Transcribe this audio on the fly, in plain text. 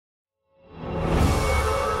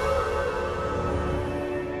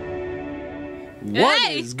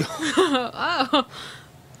What is going Oh.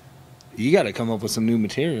 You got to come up with some new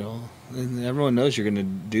material. And everyone knows you're going to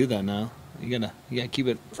do that now. You got to keep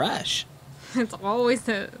it fresh. It's always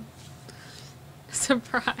a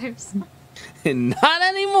surprise. And not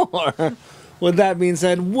anymore. With that being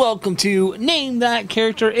said, welcome to Name That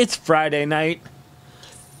Character. It's Friday night.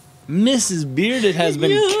 Mrs. Bearded has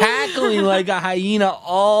been cackling like a hyena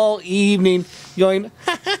all evening, going,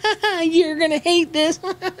 you're going to hate this.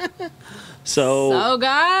 So good.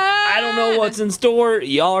 I don't know what's in store.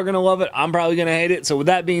 Y'all are going to love it. I'm probably going to hate it. So with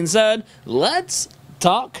that being said, let's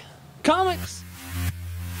talk comics.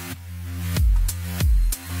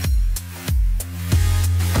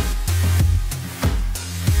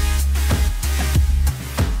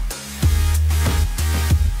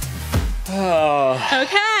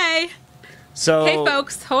 Okay. So, Hey,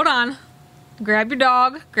 folks, hold on. Grab your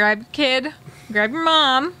dog, grab your kid, grab your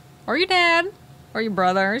mom, or your dad, or your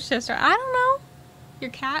brother, or sister. I don't know.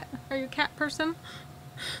 Your cat, or your cat person.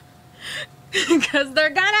 Because they're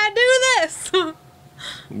gonna do this.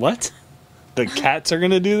 What? The cats are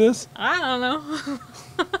going to do this? I don't know.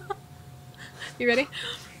 You ready?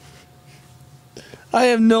 I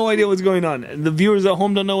have no idea what's going on. The viewers at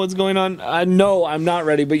home don't know what's going on. No, I'm not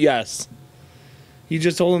ready, but yes. You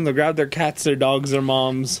just told them to grab their cats, their dogs, their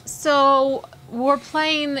moms. So, we're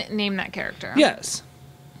playing Name That Character. Yes.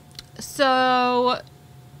 So,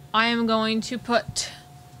 I am going to put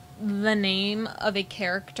the name of a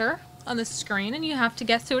character on the screen, and you have to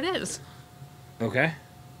guess who it is. Okay.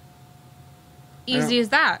 Easy as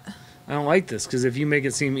that. I don't like this, because if you make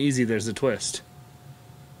it seem easy, there's a twist.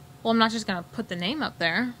 Well, I'm not just going to put the name up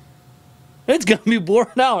there. It's going to be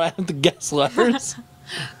boring out. I have to guess letters.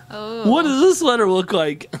 Oh. What does this letter look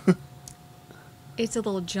like? It's a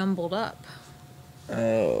little jumbled up.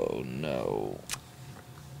 Oh, no.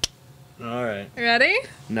 All right. Ready?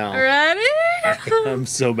 No. Ready? I'm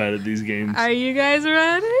so bad at these games. Are you guys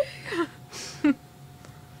ready?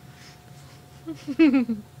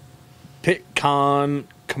 Pitcon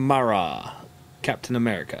Kamara, Captain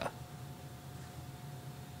America.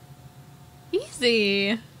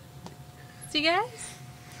 Easy. See, guys?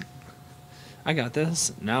 I got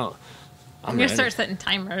this. Now, I'm going to start setting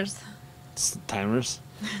timers. Timers?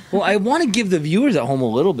 Well, I want to give the viewers at home a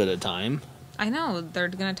little bit of time. I know. They're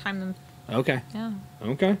going to time them. Okay. Yeah.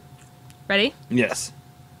 Okay. Ready? Yes.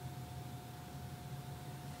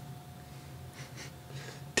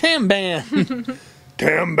 Tamban.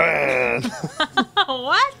 Tamban.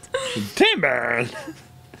 What? Tamban.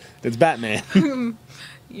 It's Batman.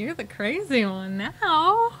 You're the crazy one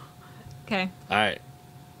now. Okay. All right.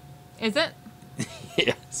 Is it?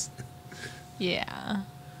 Yes. Yeah.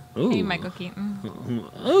 Ooh. Hey, Michael Keaton.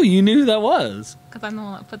 Oh, you knew who that was. Because I'm the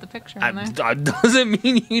one that put the picture on there. That doesn't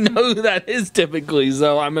mean you know who that is typically,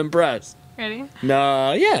 so I'm impressed. Ready?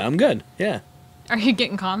 No, yeah, I'm good. Yeah. Are you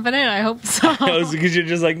getting confident? I hope so. Because you're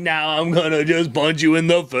just like, now I'm going to just punch you in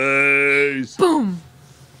the face. Boom.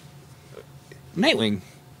 Nightwing.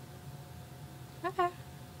 Okay.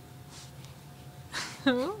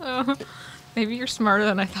 Ooh. Maybe you're smarter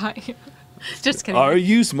than I thought you. Just kidding. Are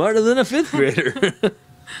you smarter than a fifth grader?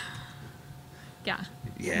 Yeah.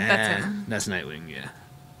 Yeah. That's him. That's Nightwing, yeah.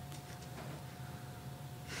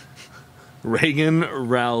 Reagan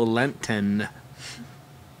Rowlenton.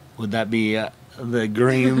 Would that be the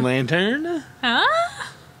Green Lantern? Huh?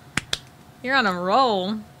 You're on a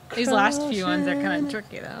roll. These last few ones are kind of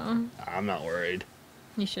tricky, though. I'm not worried.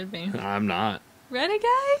 You should be. I'm not. Ready,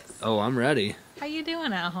 guys? Oh, I'm ready. How you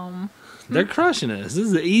doing at home? They're crushing it. This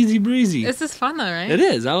is easy breezy. This is fun, though, right? It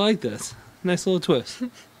is. I like this. Nice little twist.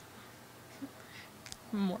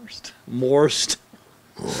 Worst. Morst.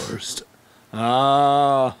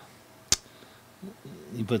 You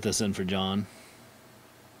put this in for John.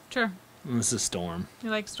 Sure. This is Storm. You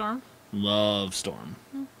like Storm? Love Storm.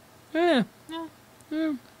 Yeah.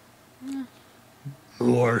 Yeah.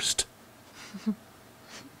 Worst.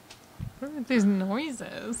 What are these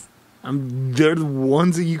noises? They're the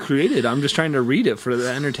ones that you created. I'm just trying to read it for the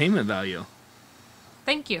entertainment value.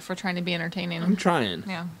 Thank you for trying to be entertaining. I'm trying.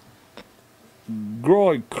 Yeah.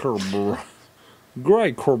 Groykerber.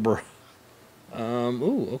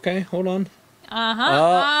 Ooh, okay, hold on.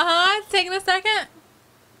 It's taking a second.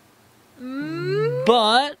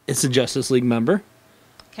 But it's a Justice League member.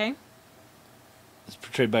 Okay. It's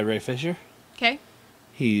portrayed by Ray Fisher. Okay.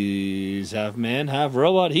 He's half man, half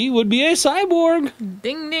robot. He would be a cyborg.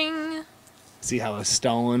 Ding ding. See how I was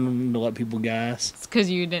stalling to let people guess? It's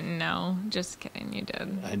because you didn't know. Just kidding, you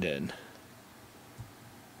did. I did.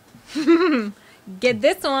 Get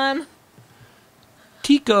this one.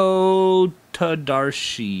 Tico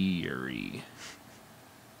Tadarshiri.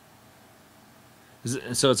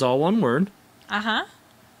 So it's all one word. Uh-huh.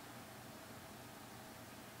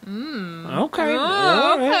 Okay.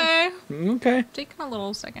 Oh, Right. okay. Okay. Taking a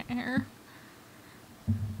little second here.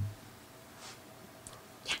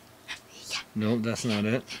 Nope, that's not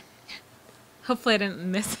it. Hopefully I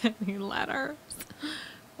didn't miss any letters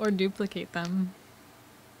or duplicate them.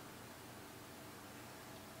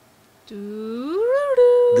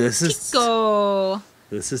 This is Chico.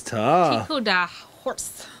 This is tough. Chico da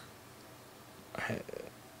horse.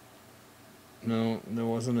 No, there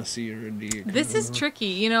wasn't a C or a D. This is tricky,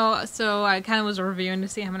 you know, so I kind of was reviewing to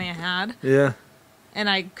see how many I had, Yeah. and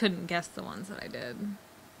I couldn't guess the ones that I did.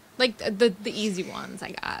 Like, the easy ones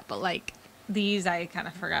I got, but, like, these I kind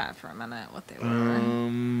of forgot for a minute what they were.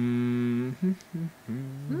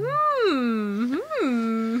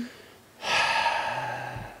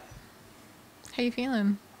 How you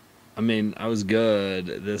feeling? I mean, I was good.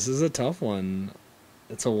 This is a tough one.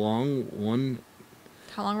 It's a long one.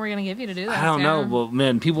 How long were we going to give you to do this? I don't know, Yeah. but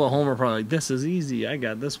man, people at home are probably like, this is easy. I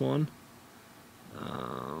got this one.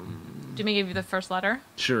 Do you me give you the first letter?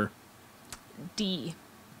 Sure. D.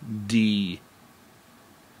 D.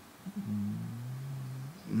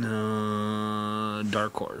 No,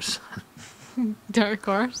 dark horse. Dark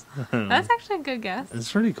horse. That's actually a good guess.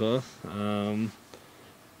 It's pretty close. Not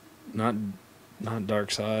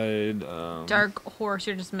dark side. Dark horse,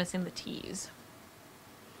 you're just missing the T's.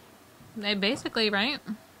 They basically, right?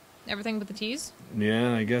 Everything but the T's?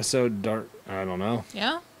 Yeah, I guess so. Dark. I don't know.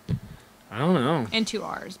 Yeah? I don't know. And 2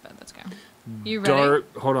 R's, but that's okay. You ready?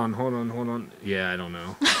 Dark. Hold on. Yeah, I don't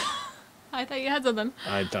know. I thought you had something.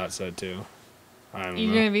 I thought so too. I don't You're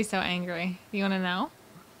know. going to be so angry. You want to know?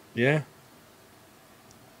 Yeah.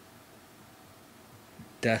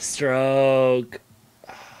 Deathstroke.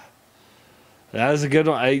 That was a good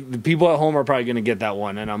one. The people at home are probably going to get that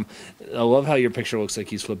one, and I love how your picture looks like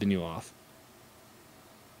he's flipping you off.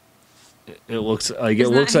 It looks like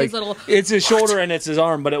Isn't that his little- it's his shoulder and it's his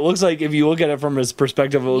arm, but it looks like if you look at it from his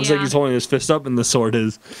perspective, it looks like Yeah. he's holding his fist up and the sword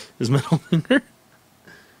is his middle finger.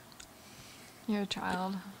 You're a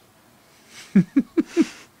child. You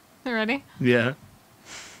ready? Yeah,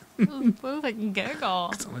 Looks like a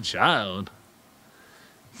giggle. I'm a child.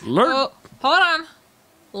 Lure Oh, hold on.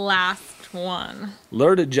 Last one.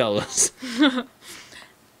 to jealous.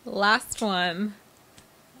 Last one.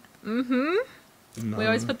 No, We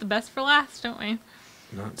always put the best for last, don't we?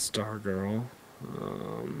 not Stargirl.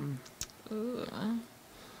 Ooh.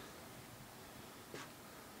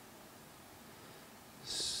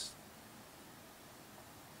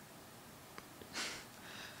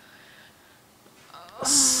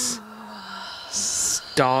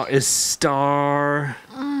 Star is star.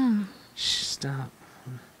 Stop.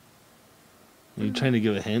 Are you trying to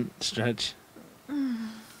give a hint? Stretch.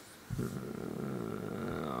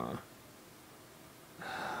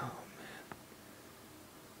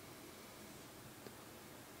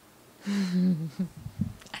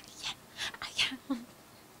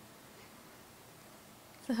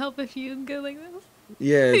 To help if you go like this.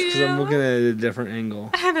 Yeah, it's because I'm Yeah. looking at a different angle.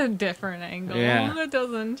 At a different angle. Yeah. That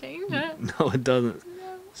doesn't change it. No, it doesn't.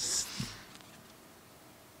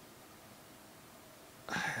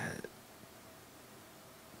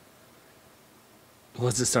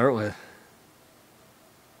 What's it start with?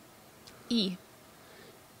 E.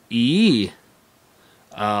 E.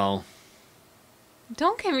 Oh.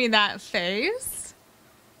 Don't give me that face.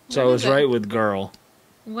 So I What was is it? right with girl.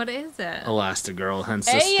 What is it? Elastigirl, hence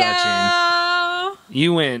the Hey, stretching.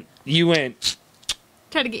 You went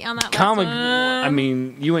Try to get you on that comic. last one. I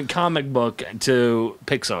mean, you went comic book to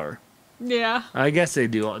Pixar. Yeah. I guess they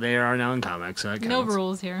do. They are now in comics. So that No counts.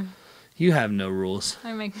 rules here. You have no rules.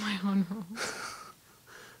 I make my own rules.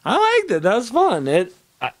 I liked it. That was fun. It's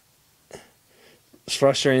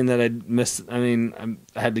frustrating that I missed. I mean,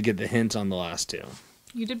 I had to get the hint on the last two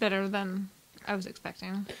You did better than I was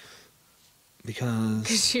expecting. because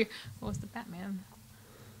Because what was the Batman?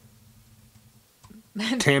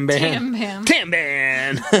 Tamban. Tamban.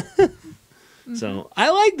 Tamban. So I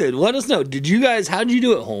liked it. Let us know. Did you guys? How did you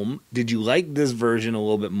do at home? Did you like this version a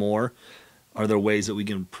little bit more? Are there ways that we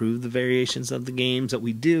can improve the variations of the games that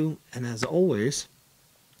we do? And as always,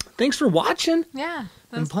 thanks for watching Yeah.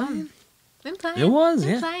 That and was playing. fun. Been playing. It was,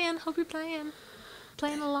 Been yeah. playing. Hope you're playing.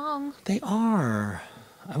 Playing along. They are.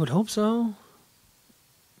 I would hope so.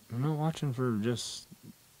 I'm not watching for just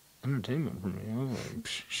entertainment for me. I was like,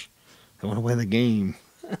 psh, I want to play the game.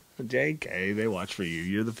 JK, they watch for you.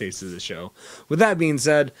 You're the face of the show. With that being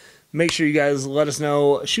said, make sure you guys let us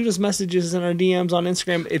know. Shoot us messages in our DMs on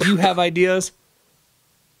Instagram if you have ideas.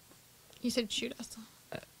 You said shoot us.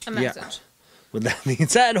 A Yeah. message. With that being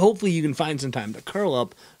said, hopefully you can find some time to curl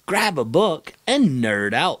up, grab a book, and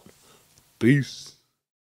nerd out. Peace.